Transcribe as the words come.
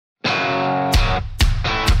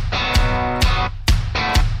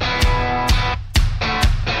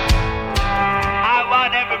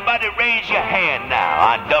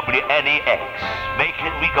WNEX. Make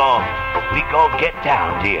it, we go get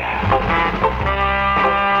down, dear.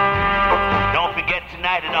 Don't forget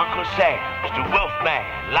tonight at Uncle Sam's, the Wolfman,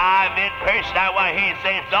 live in person. I want to hear you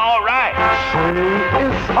say it's all right.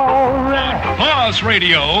 It's all right. Plus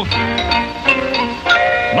Radio,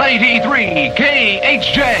 93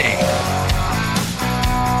 KHJ.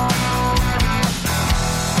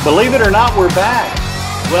 Believe it or not, we're back.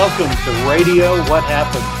 Welcome to Radio What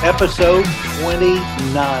Happened, episode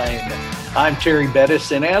 29. I'm Terry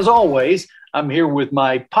Bettis, and as always, I'm here with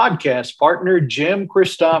my podcast partner, Jim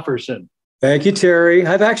Christofferson. Thank you, Terry.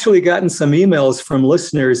 I've actually gotten some emails from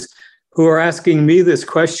listeners who are asking me this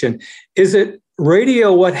question. Is it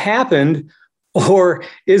Radio What Happened, or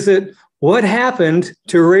is it What Happened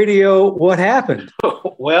to Radio What Happened?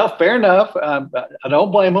 Well, fair enough. I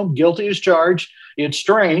don't blame them. Guilty as charged. It's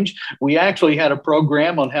strange. We actually had a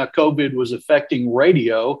program on how COVID was affecting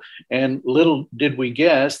radio, and little did we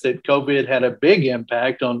guess that COVID had a big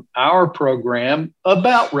impact on our program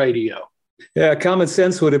about radio. Yeah, common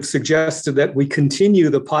sense would have suggested that we continue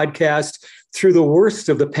the podcast through the worst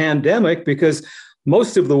of the pandemic because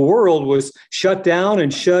most of the world was shut down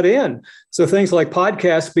and shut in. So things like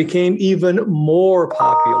podcasts became even more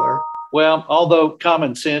popular. Well, although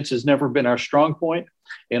common sense has never been our strong point,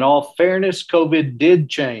 in all fairness, COVID did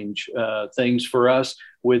change things for us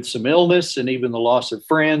with some illness and even the loss of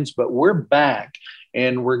friends, but we're back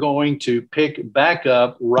and we're going to pick back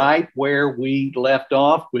up right where we left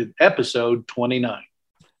off with episode 29.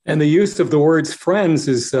 And the use of the words friends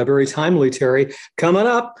is very timely, Terry. Coming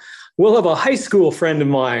up, we'll have a high school friend of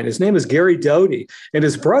mine. His name is Gary Doty, and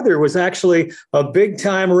his brother was actually a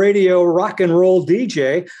big-time radio rock and roll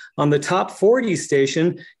DJ on the top 40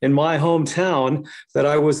 station in my hometown that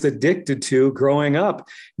I was addicted to growing up.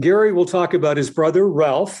 Gary will talk about his brother,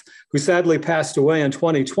 Ralph, who sadly passed away in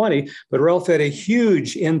 2020, but Ralph had a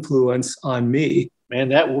huge influence on me. Man,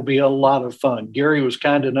 that will be a lot of fun. Gary was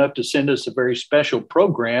kind enough to send us a very special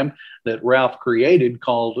program that Ralph created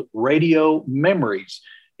called Radio Memories.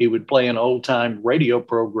 He would play an old-time radio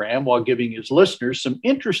program while giving his listeners some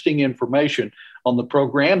interesting information on the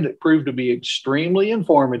program that proved to be extremely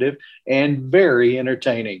informative and very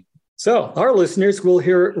entertaining. So our listeners will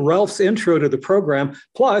hear Ralph's intro to the program,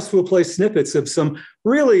 plus we'll play snippets of some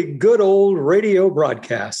really good old radio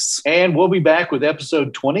broadcasts. And we'll be back with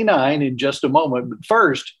episode 29 in just a moment. But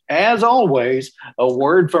first, as always, a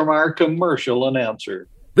word from our commercial announcer.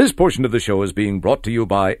 This portion of the show is being brought to you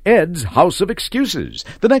by Ed's House of Excuses.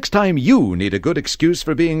 The next time you need a good excuse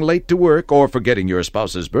for being late to work or forgetting your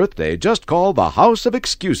spouse's birthday, just call the House of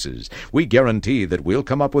Excuses. We guarantee that we'll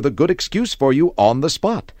come up with a good excuse for you on the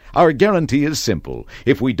spot. Our guarantee is simple.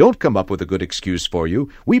 If we don't come up with a good excuse for you,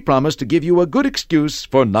 we promise to give you a good excuse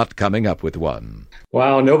for not coming up with one.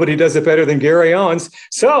 Wow, nobody does it better than Gary Owens.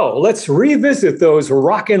 So let's revisit those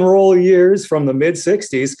rock and roll years from the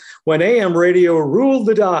mid-'60s when AM radio ruled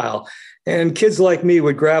the dial. And kids like me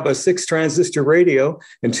would grab a 6-transistor radio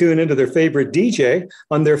and tune into their favorite DJ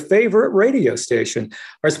on their favorite radio station.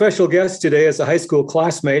 Our special guest today is a high school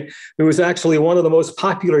classmate who was actually one of the most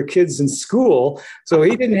popular kids in school. So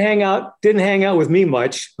he didn't hang out with me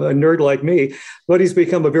much, a nerd like me, but he's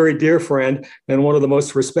become a very dear friend and one of the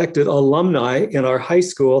most respected alumni in our high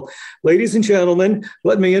school. Ladies and gentlemen,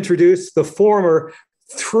 let me introduce the former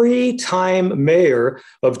 3-time mayor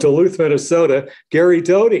of Duluth, Minnesota, Gary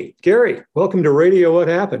Doty. Gary, welcome to Radio What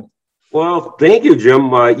Happened. Well, thank you,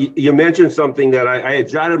 Jim. You mentioned something that I had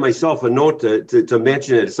jotted myself a note to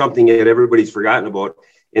mention. It's something that everybody's forgotten about,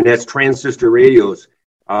 and that's transistor radios.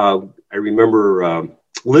 I remember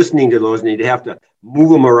listening to those, and you'd have to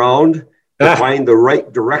move them around to find the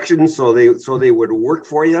right direction so they would work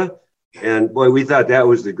for you. And boy, we thought that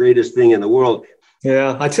was the greatest thing in the world.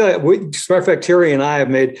 Yeah, I tell you, as a matter of fact, Terry and I have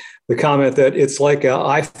made the comment that it's like an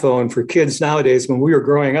iPhone for kids nowadays. When we were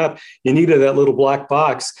growing up, you needed that little black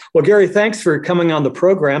box. Well, Gary, thanks for coming on the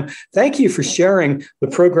program. Thank you for sharing the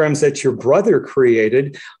programs that your brother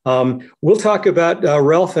created. We'll talk about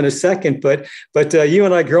Ralph in a second, but you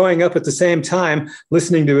and I growing up at the same time,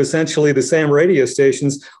 listening to essentially the same radio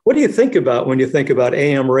stations, what do you think about when you think about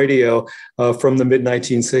AM radio from the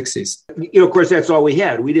mid-1960s? Of course, that's all we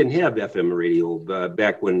had. We didn't have FM radio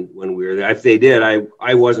back when we were there. If they did,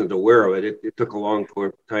 I wasn't aware of it. It took a long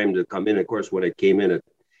time to come in. Of course, when it came in,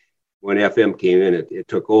 when FM came in, it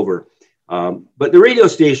took over. But the radio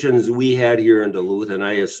stations we had here in Duluth, and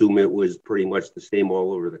I assume it was pretty much the same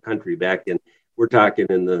all over the country back then. We're talking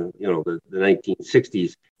in the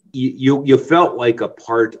 1960s. You felt like a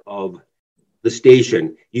part of the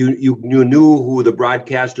station. You knew who the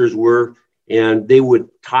broadcasters were, and they would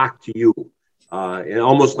talk to you. and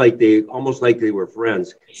almost like they were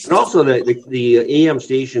friends. And also the AM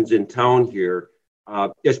stations in town here,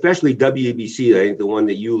 especially WBC, I think the one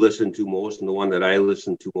that you listen to most and the one that I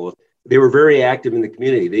listen to most, they were very active in the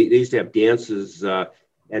community. They used to have dances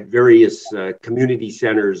at various community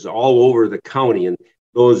centers all over the county, and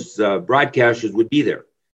those broadcasters would be there,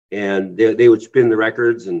 and they would spin the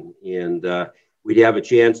records, and we'd have a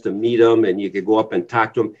chance to meet them, and you could go up and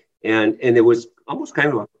talk to them, and it was almost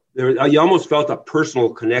kind of you almost felt a personal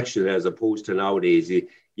connection, as opposed to nowadays.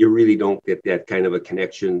 You really don't get that kind of a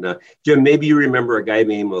connection. Jim, maybe you remember a guy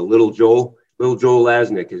named Little Joe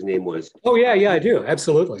Lasnik, his name was. Oh, yeah, I do.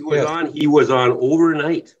 Absolutely. He was on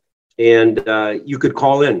overnight, and you could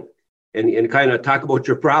call in and kind of talk about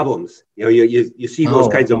your problems. You know, you see those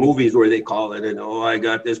kinds of movies where they call in and, I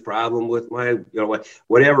got this problem with my,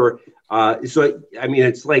 whatever. So, I mean,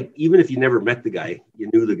 it's like, even if you never met the guy, you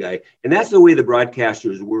knew the guy. And that's the way the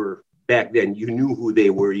broadcasters were back then. You knew who they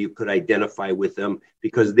were. You could identify with them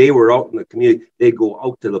because they were out in the community. They'd go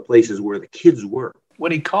out to the places where the kids were.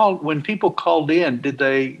 When people called in,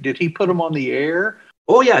 did he put them on the air?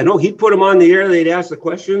 Oh, yeah. No, he'd put them on the air. They'd ask the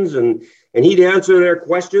questions and he'd answer their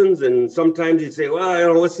questions. And sometimes he'd say,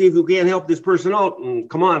 well, let's see if we can't help this person out. And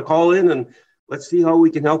come on, call in and let's see how we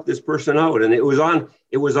can help this person out. And it was on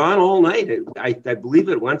all night. I believe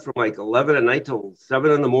it went from like 11 at night till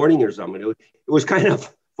 7 in the morning or something. It was kind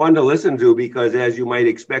of fun to listen to because, as you might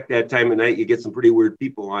expect, that time of night, you get some pretty weird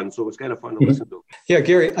people on. So it was kind of fun to listen to. Yeah,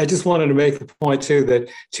 Gary, I just wanted to make the point, too, that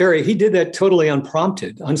Terry, he did that totally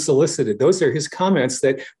unprompted, unsolicited. Those are his comments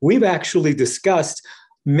that we've actually discussed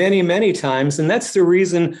many, many times. And that's the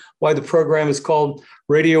reason why the program is called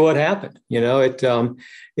Radio What Happened.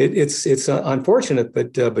 It's unfortunate,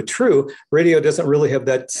 but true. Radio doesn't really have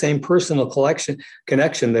that same personal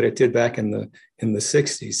connection that it did back in the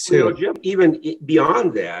 60s, too. Jim, even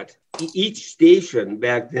beyond that, each station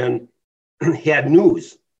back then had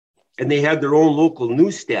news, and they had their own local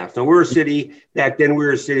news staff. Now, back then we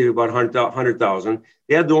were a city of about 100,000.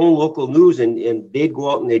 They had their own local news, and they'd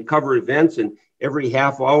go out and they'd cover events, and every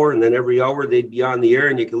half hour and then every hour they'd be on the air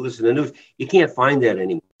and you could listen to news. You can't find that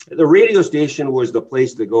anymore. The radio station was the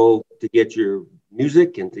place to go to get your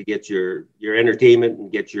music and to get your entertainment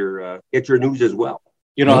and get your news as well.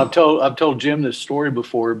 I've told Jim this story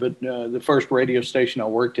before, but the first radio station I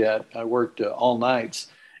worked all nights,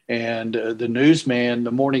 and the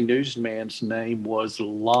morning newsman's name was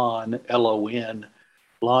Lon, Lon,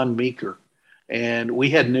 Lon Meeker. And we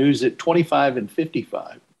had news at 25 and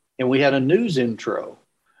 55. And we had a news intro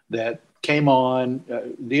that came on,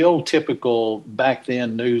 the old typical back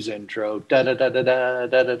then news intro, da-da-da-da-da,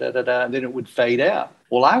 da-da-da-da-da, and then it would fade out.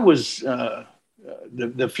 Well, I was,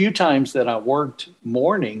 the few times that I worked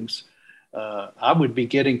mornings, I would be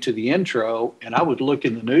getting to the intro and I would look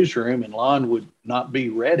in the newsroom and Lon would not be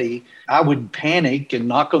ready. I would panic and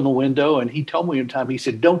knock on the window. And he told me one time, he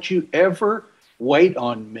said, don't you ever wait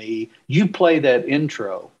on me. You play that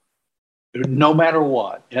intro no matter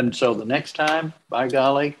what. And so the next time, by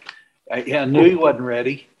golly, I knew he wasn't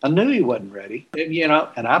ready. And,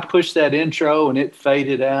 and I pushed that intro and it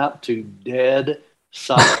faded out to dead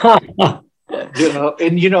silence. The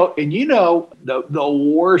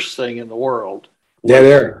worst thing in the world, dead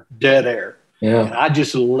air. Yeah. And I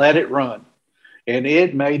just let it run, and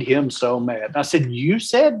it made him so mad. And I said, "You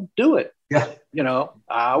said do it." Yeah.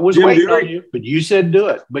 I was waiting on you, but you said do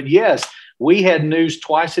it. But yes, we had news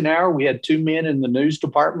twice an hour. We had 2 men in the news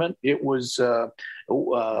department. It was a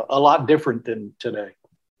lot different than today.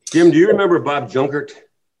 Jim, do you remember Bob Junkert?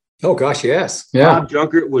 Oh gosh, yes. Yeah. Bob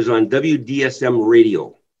Junkert was on WDSM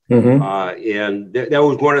radio. Mm-hmm. And that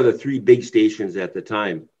was one of the 3 big stations at the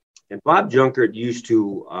time. And Bob Junkert used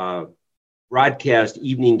to broadcast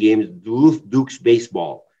evening games, Duluth Dukes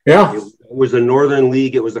baseball. Yeah. It was a Northern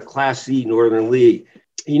League. It was a Class C Northern League.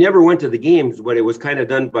 He never went to the games, but it was kind of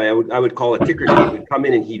done by, I would call it ticker tape. He'd come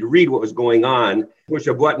in and he'd read what was going on, push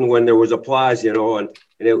a button when there was applause, and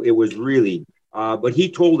it was really, but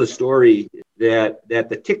he told a story that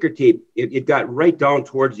the ticker tape, it got right down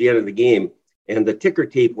towards the end of the game, and the ticker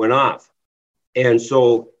tape went off. And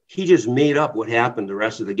so he just made up what happened the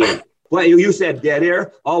rest of the game. Well, you said dead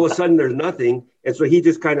air. All of a sudden, there's nothing. And so he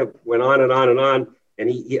just kind of went on and on and on. And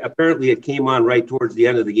he apparently it came on right towards the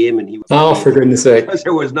end of the game, and he was for goodness sake, because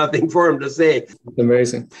there was nothing for him to say.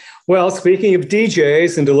 Amazing. Well, speaking of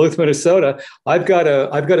DJs in Duluth, Minnesota, I've got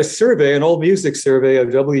a survey, an old music survey of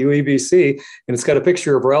WEBC, and it's got a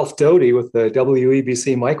picture of Ralph Doty with the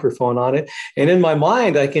WEBC microphone on it. And in my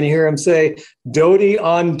mind, I can hear him say, "Doty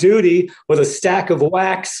on duty with a stack of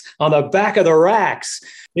wax on the back of the racks."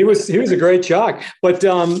 He was a great jock, but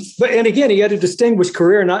and again, he had a distinguished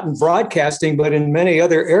career, not in broadcasting, but in many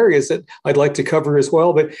other areas that I'd like to cover as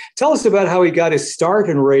well. But tell us about how he got his start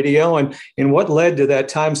in radio and what led to that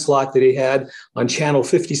time slot that he had on Channel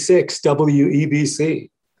 56 WEBC.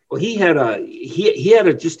 Well, he had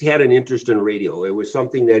an interest in radio. It was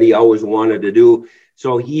something that he always wanted to do.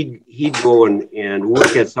 So he'd go and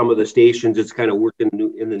work at some of the stations. It's kind of work in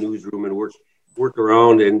the newsroom and work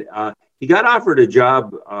around. And he got offered a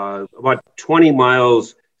job about 20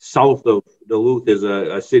 miles south of Duluth. Is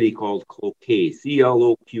a city called Cloquet,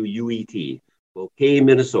 Cloquet, Cloquet,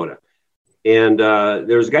 Minnesota. And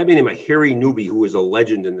there was a guy by the name of Harry Newby who was a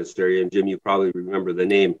legend in this area. And Jim, you probably remember the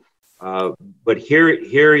name. But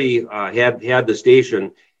Harry had the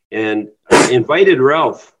station and invited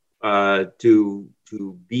Ralph to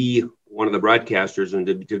be one of the broadcasters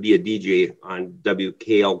and to be a DJ on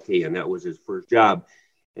WKLK, and that was his first job.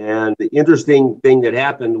 And the interesting thing that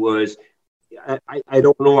happened was, I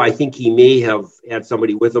don't know, I think he may have had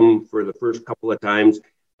somebody with him for the first couple of times,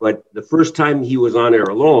 but the first time he was on air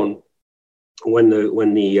alone, when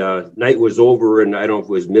the night was over, and I don't know if it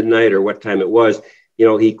was midnight or what time it was,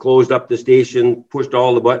 he closed up the station, pushed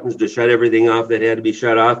all the buttons to shut everything off that had to be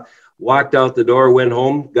shut off, walked out the door, went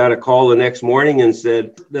home, got a call the next morning and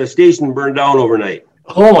said, the station burned down overnight.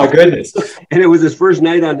 Oh, my goodness. And it was his first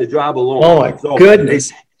night on the job alone. Oh, my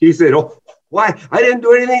goodness. He said, "Oh, why? I didn't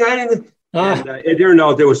do anything. I didn't." And it turned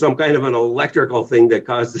out there was some kind of an electrical thing that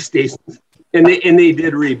caused the stations. And they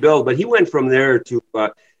did rebuild. But he went from there to,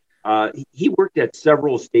 he worked at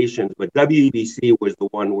several stations, but WEBC was the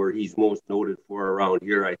one where he's most noted for around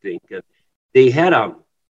here, I think. And they had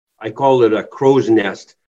I call it a crow's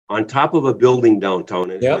nest on top of a building downtown.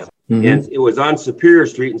 Yep. Mm-hmm. And it was on Superior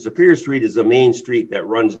Street, and Superior Street is the main street that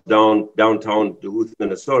runs downtown Duluth,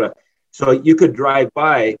 Minnesota. So you could drive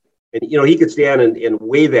by, and he could stand and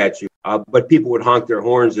wave at you, but people would honk their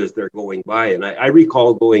horns as they're going by. And I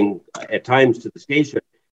recall going at times to the station,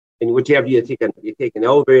 and what you take an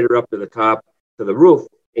elevator up to the top to the roof,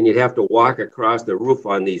 and you'd have to walk across the roof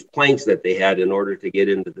on these planks that they had in order to get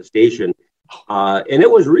into the station. And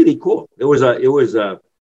it was really cool. It was a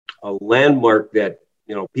landmark that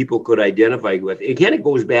people could identify with. It kind of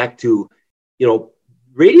goes back to,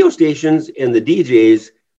 radio stations and the DJs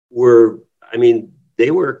were,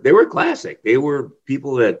 they were classic. They were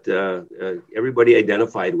people that everybody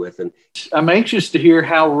identified with. And I'm anxious to hear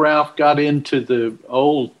how Ralph got into the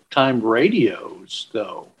old time radios,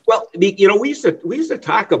 though. Well, we used to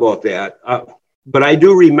talk about that, but I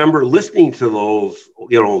do remember listening to those,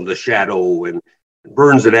 The Shadow and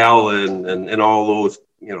Burns and Allen and all those.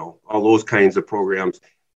 All those kinds of programs.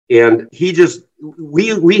 And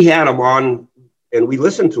we had him on and we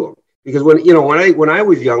listened to him because when I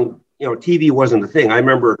was young, TV wasn't a thing. I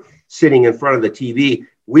remember sitting in front of the TV.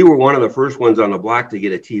 We were one of the first ones on the block to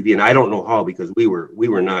get a TV. And I don't know how, because we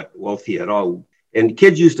were not wealthy at all. And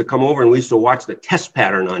kids used to come over and we used to watch the test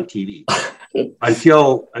pattern on TV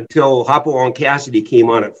until Hoppo and Cassidy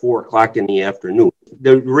came on at 4:00 in the afternoon.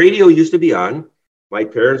 The radio used to be on. My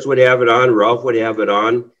parents would have it on, Ralph would have it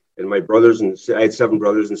on, and my brothers I had 7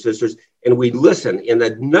 brothers and sisters, and we'd listen. And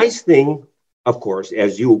the nice thing, of course,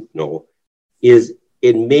 as you know, is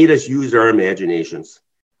it made us use our imaginations.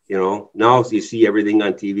 Now if you see everything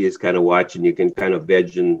on TV, it's kind of watching, you can kind of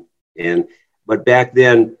veg but back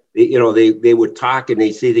then, they would talk and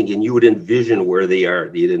they say things, and you would envision where they are.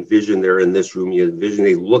 You'd envision they're in this room, you envision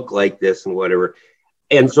they look like this and whatever.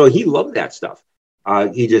 And so he loved that stuff.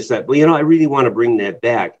 He just said, well, I really want to bring that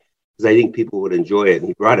back because I think people would enjoy it. And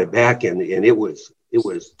he brought it back, and it was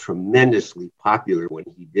tremendously popular when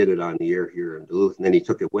he did it on the air here in Duluth. And then he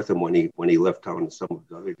took it with him when he left town to some of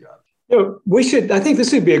his other jobs. I think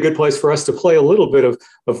this would be a good place for us to play a little bit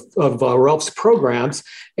of Ralph's programs,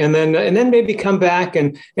 and then maybe come back.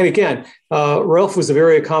 And again, Ralph was a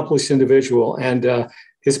very accomplished individual, and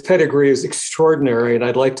his pedigree is extraordinary, and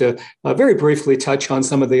I'd like to very briefly touch on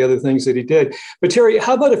some of the other things that he did. But Terry,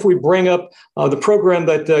 how about if we bring up the program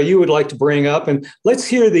that you would like to bring up, and let's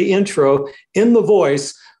hear the intro in the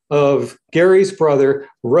voice of Gary's brother,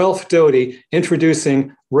 Ralph Doty,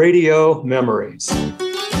 introducing Radio Memories.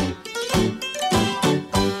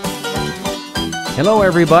 Hello,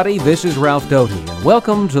 everybody. This is Ralph Doty, and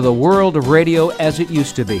Welcome to the world of radio as it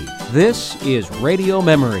used to be. This is Radio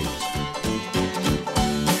Memories.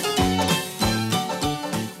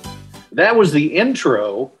 That was the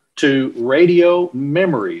intro to Radio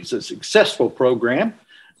Memories, a successful program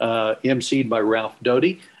emceed by Ralph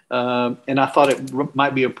Doty. And I thought it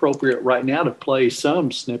might be appropriate right now to play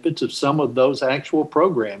some snippets of some of those actual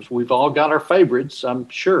programs. We've all got our favorites, I'm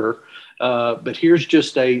sure. But here's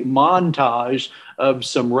just a montage of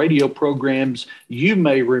some radio programs you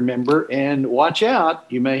may remember. And watch out,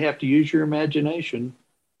 you may have to use your imagination.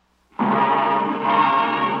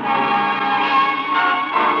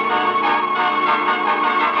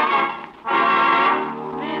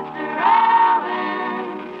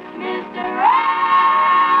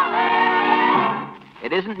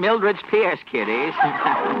 It isn't Mildred's Pierce, kiddies.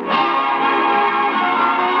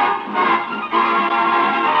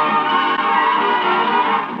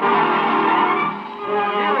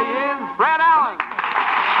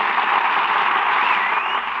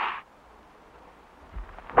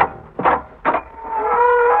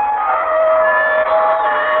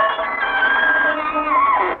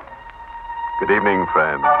 Good evening,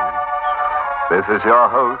 friends. This is your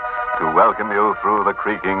host to welcome you through the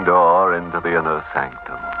creaking door into the inner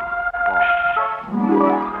sanctum.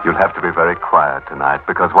 You'll have to be very quiet tonight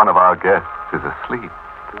because one of our guests is asleep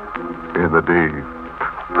in the deep.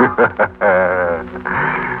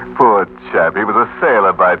 Poor chap. He was a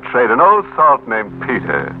sailor by trade, an old salt named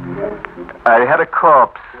Peter. He had a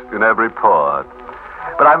corpse in every port.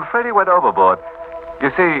 But I'm afraid he went overboard.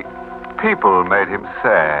 You see, people made him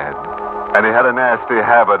sad. And he had a nasty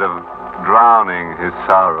habit of drowning his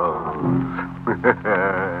sorrows.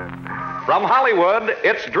 From Hollywood,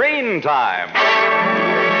 it's Dream Time.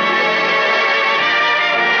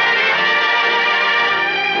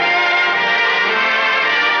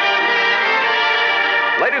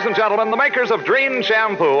 Ladies and gentlemen, the makers of Dreen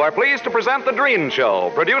Shampoo are pleased to present The Dreen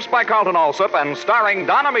Show, produced by Carlton Alsop and starring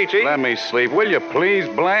Don Amici. Let me sleep, will you please,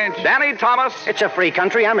 Blanche? Danny Thomas. It's a free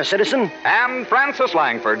country, I'm a citizen. And Francis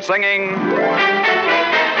Langford singing...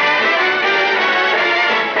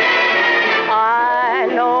 I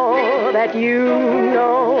know that you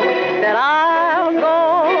know that I'll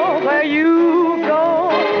go where you go.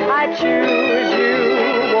 I choose you,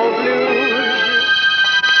 won't lose.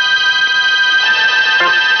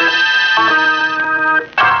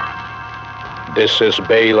 This is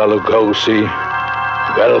Bela Lugosi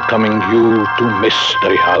welcoming you to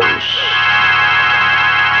Mystery House.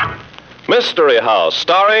 Mystery House,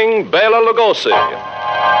 starring Bela Lugosi.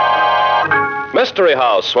 Mystery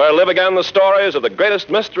House, where live again the stories of the greatest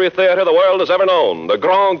mystery theater the world has ever known, the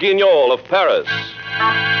Grand Guignol of Paris.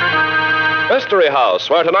 Mystery House,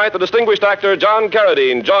 where tonight the distinguished actor John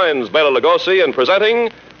Carradine joins Bela Lugosi in presenting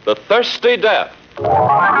The Thirsty Death.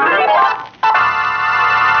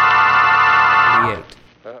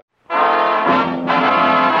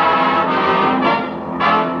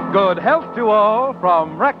 Good health to all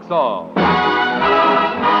from Rexall.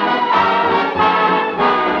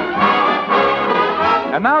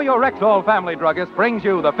 And now your Rexall family druggist brings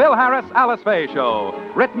you the Phil Harris, Alice Faye Show.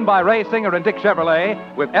 Written by Ray Singer and Dick Chevrolet,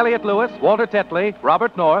 with Elliot Lewis, Walter Tetley,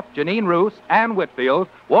 Robert North, Janine Roos, Ann Whitfield,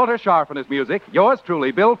 Walter Scharf and his music, yours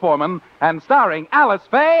truly, Bill Foreman, and starring Alice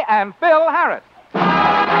Faye and Phil Harris.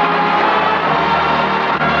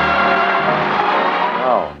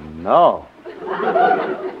 Oh, no.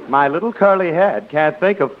 My little curly head can't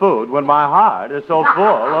think of food when my heart is so full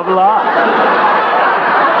of love.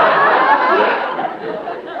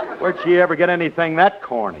 Where'd she ever get anything that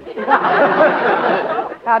corny?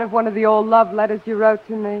 Out of one of the old love letters you wrote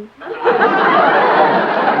to me.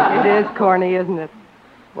 It is corny, isn't it?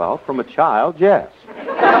 Well, from a child, yes.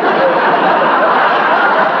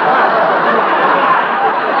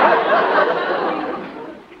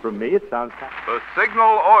 From me, it sounds... The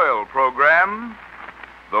Signal Oil Program,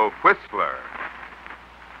 The Whistler.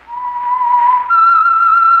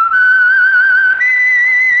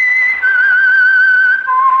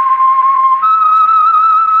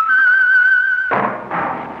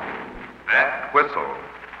 That whistle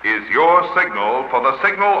is your signal for the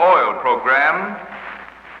Signal Oil Program,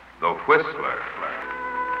 The Whistler.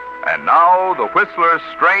 And now, The Whistler's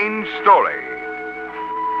strange story,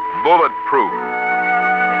 Bulletproof.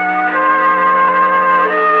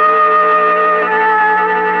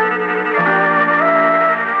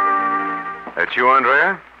 That's you,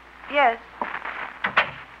 Andrea? Yes.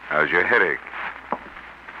 How's your headache?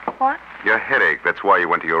 What? Your headache. That's why you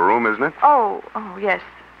went to your room, isn't it? Oh, yes.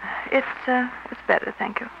 It's better,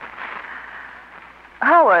 thank you.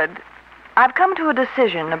 Howard, I've come to a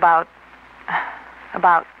decision about...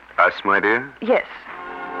 Us, my dear? Yes.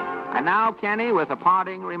 And now, Kenny, with a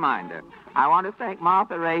parting reminder. I want to thank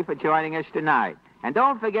Martha Ray for joining us tonight. And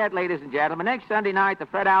don't forget, ladies and gentlemen, next Sunday night, the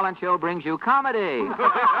Fred Allen Show brings you comedy.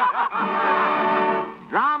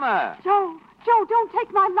 Drama. Joe, don't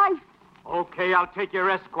take my life. Okay, I'll take your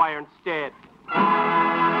Esquire instead.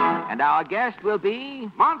 And our guest will be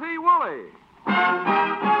Monty Woolley.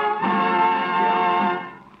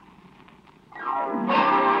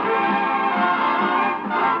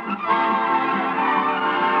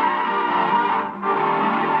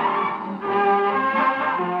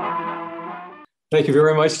 Thank you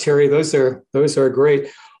very much, Terry. Those are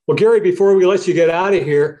great. Well, Gary, before we let you get out of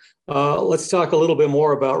here, let's talk a little bit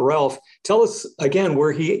more about Ralph. Tell us again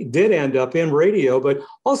where he did end up in radio, but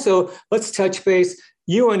also let's touch base.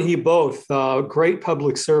 You and he both great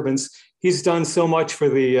public servants. He's done so much for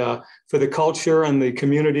the culture and the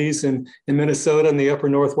communities in Minnesota and the Upper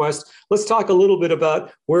Northwest. Let's talk a little bit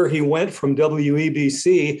about where he went from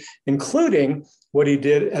WEBC, including what he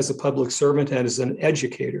did as a public servant and as an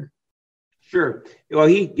educator. Sure. Well,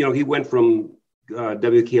 he went from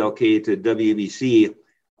WKLK to WBC,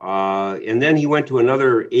 and then he went to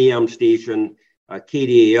another AM station,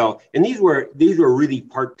 KDAL, and these were really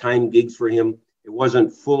part-time gigs for him. It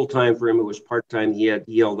wasn't full-time for him; it was part-time. He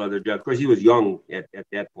held other jobs. Of course, he was young at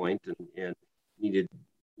that point, and he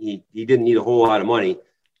didn't need a whole lot of money.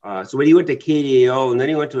 So when he went to KDAL, and then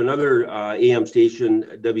he went to another AM station,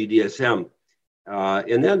 WDSM.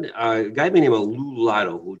 And then a guy by the name of Lou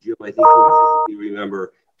Lotto, who Jim, I think you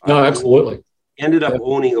remember. No, absolutely. Ended up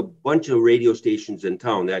owning a bunch of radio stations in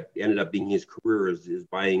town. That ended up being his career, is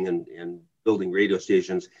buying and building radio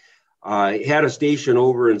stations. He had a station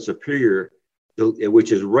over in Superior,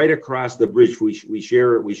 which is right across the bridge. We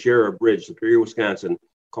share a bridge, Superior, Wisconsin,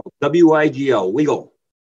 called WIGL, Wiggle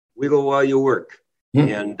while you work.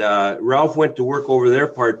 And Ralph went to work over there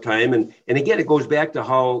part-time. And again, it goes back to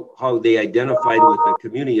how they identified with the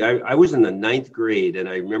community. I was in the 9th grade, and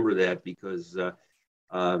I remember that because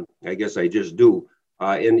I guess I just do.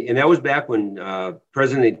 And that was back when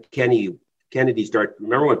President Kennedy started.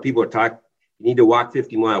 Remember when people would talk, you need to walk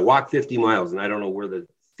 50 miles. And I don't know where the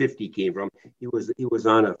 50 came from. He was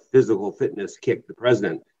on a physical fitness kick, the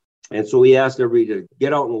president. And so he asked everybody to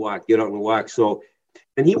get out and walk. So,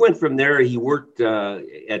 and he went from there. He worked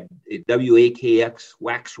at WAKX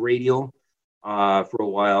Wax Radio for a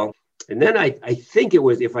while. And then I think it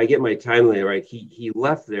was, if I get my timeline right, he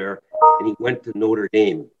left there and he went to Notre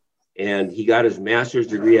Dame. And he got his master's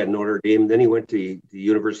degree at Notre Dame. Then he went to the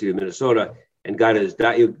University of Minnesota and got his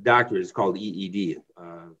doctorate. It's called EED,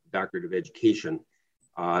 Doctorate of Education.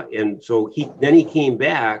 And so he came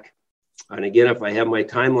back. And again, if I have my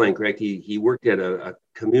timeline correct, he worked at a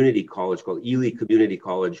community college called Ely Community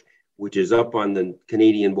College, which is up on the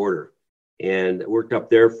Canadian border, and worked up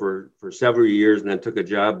there for several years, and then took a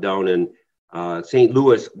job down in St.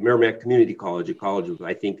 Louis, Merrimack Community College. A college of,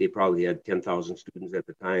 I think they probably had 10,000 students at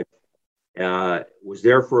the time. Was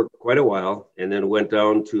there for quite a while, and then went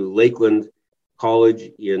down to Lakeland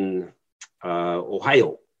College in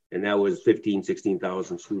Ohio, and that was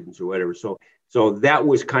 16,000 students or whatever. So that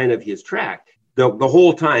was kind of his track. The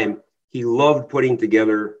whole time, he loved putting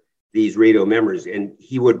together these radio memories, and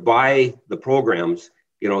he would buy the programs.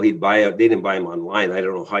 You know, they didn't buy them online. I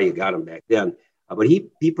don't know how you got them back then, but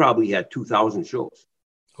he probably had 2,000 shows.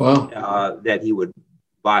 Wow. That he would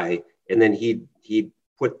buy, and then he'd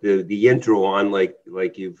put the intro on like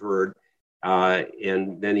you've heard,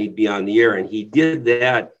 and then he'd be on the air. And he did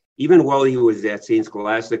that even while he was at St.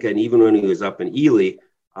 Scholastica, and even when he was up in Ely.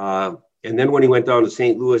 And then when he went down to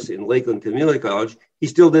St. Louis in Lakeland Community College, he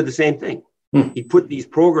still did the same thing. He put these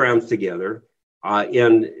programs together,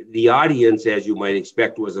 and the audience, as you might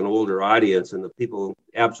expect, was an older audience, and the people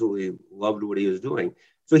absolutely loved what he was doing.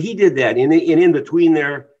 So he did that. And in between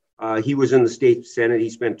there, he was in the state Senate.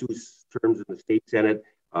 He spent 2 terms in the state Senate.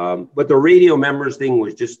 But the radio members thing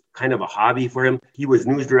was just kind of a hobby for him. He was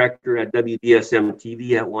news director at WDSM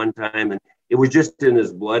TV at one time, and it was just in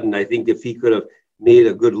his blood. And I think if he could have made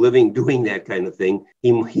a good living doing that kind of thing,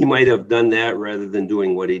 he might have done that rather than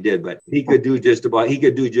doing what he did. But he could do just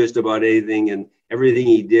about anything, and everything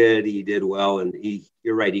he did well. And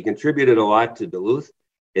you're right, he contributed a lot to Duluth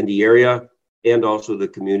and the area, and also the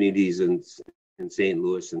communities in St.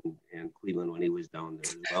 Louis and Cleveland when he was down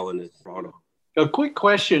there as well, and in Toronto. A quick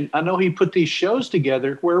question. I know he put these shows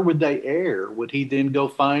together. Where would they air? Would he then go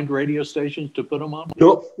find radio stations to put them on?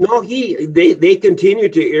 No. They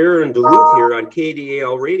continued to air in Duluth here on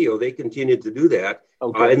KDAL radio. They continued to do that.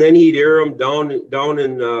 Okay. And then he'd air them down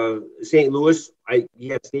in St. Louis. He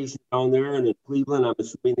had stations down there, and in Cleveland, I'm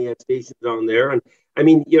assuming they had stations down there. And I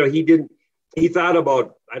mean, he he thought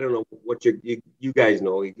about, I don't know what you guys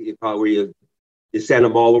know, he probably you send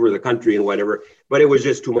them all over the country and whatever, but it was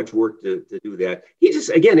just too much work to do that. He just,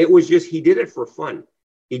 again, it was just, he did it for fun.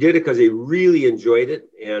 He did it because he really enjoyed it.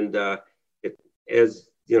 And as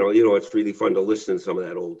you know, it's really fun to listen to some of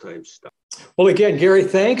that old time stuff. Well, again, Gary,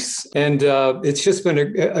 thanks. And it's just been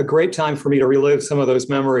a great time for me to relive some of those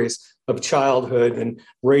memories of childhood and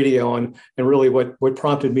radio and really what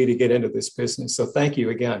prompted me to get into this business. So thank you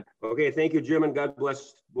again. Okay. Thank you, Jim, and God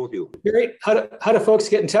bless both of you. Gary, how do folks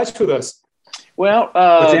get in touch with us? Well,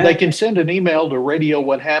 they can send an email to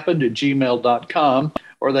radiowhathappened@gmail.com,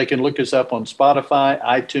 or they can look us up on Spotify,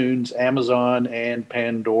 iTunes, Amazon, and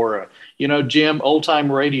Pandora. You know, Jim, Old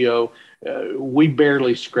Time Radio, we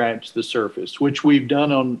barely scratched the surface, which we've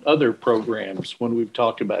done on other programs when we've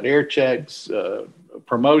talked about air checks,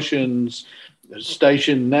 promotions,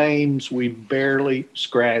 station names. We barely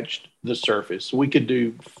scratched the surface. We could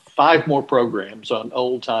do 5 more programs on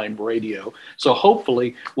Old Time Radio. So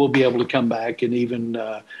hopefully we'll be able to come back and even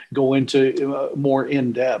go into more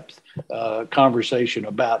in-depth conversation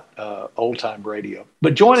about Old Time Radio.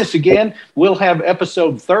 But join us again. We'll have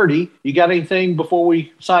episode 30. You got anything before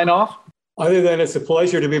we sign off? Other than it's a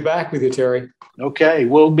pleasure to be back with you, Terry. Okay,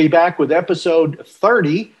 we'll be back with episode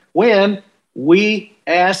 30 when we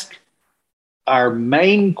ask our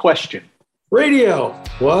main question. Radio,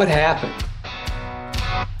 what happened?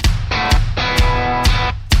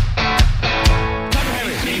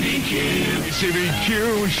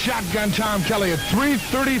 CBQ, Shotgun Tom Kelly at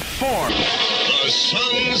 3:34. The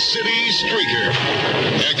Sun City Streaker,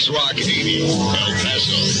 X-Rock 80, El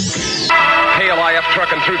Paso. KLIF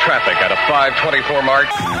trucking through traffic at a 5:24 mark.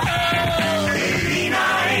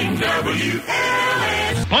 89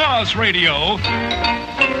 WLS. Plus Radio.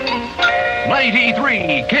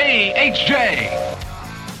 93 KHJ.